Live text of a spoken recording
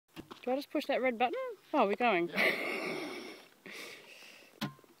I just push that red button? Oh, we're going. Yeah.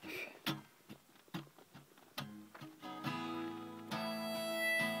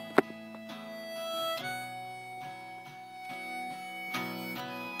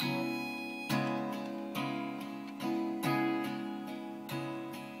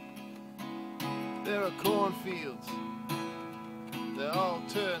 There are cornfields, they're all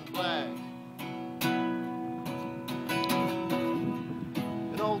turned black.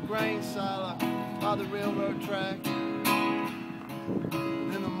 An old grain silo by the railroad track.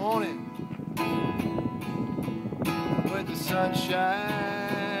 And in the morning, when the sun shines,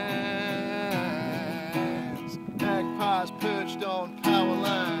 magpies perched on power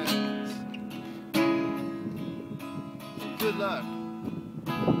lines. Good luck.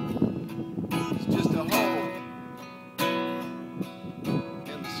 It's just a hole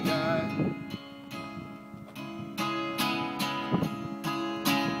in the sky.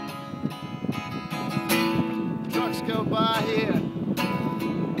 Trucks go by here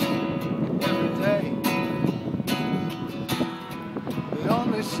every day. They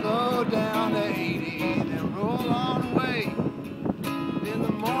only slow down to 80, then roll on away. In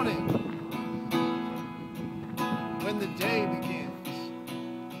the morning, when the day begins,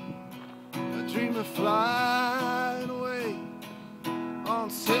 dream of flying away on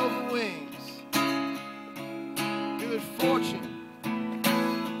silver wings. Good fortune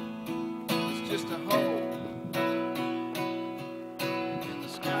is just a hole in the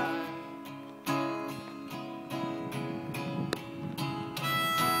sky.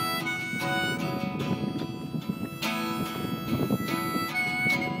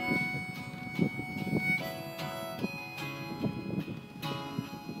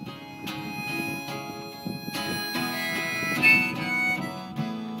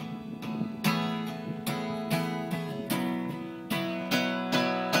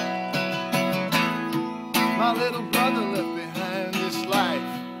 My little brother left behind this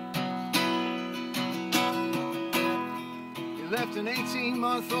life. He left an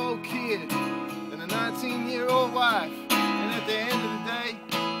 18-month-old kid and a 19-year-old wife. And at the end of the day,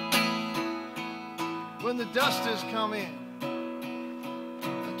 when the dusters come in,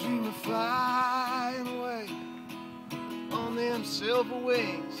 I dream of flying away on them silver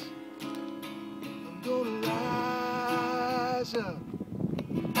wings. I'm gonna rise up.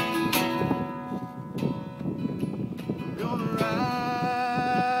 Gonna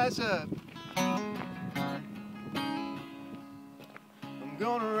rise up. I'm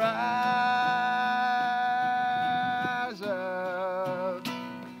gonna rise up.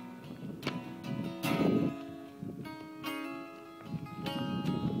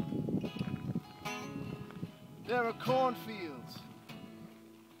 There are cornfields,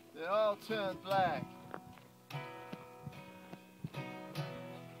 they all turned black.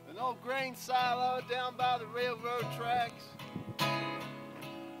 An old grain silo down by the railroad tracks.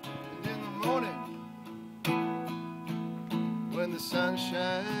 And in the morning, when the sun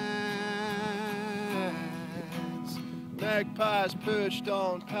shines, magpies perched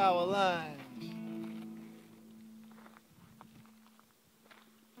on power lines.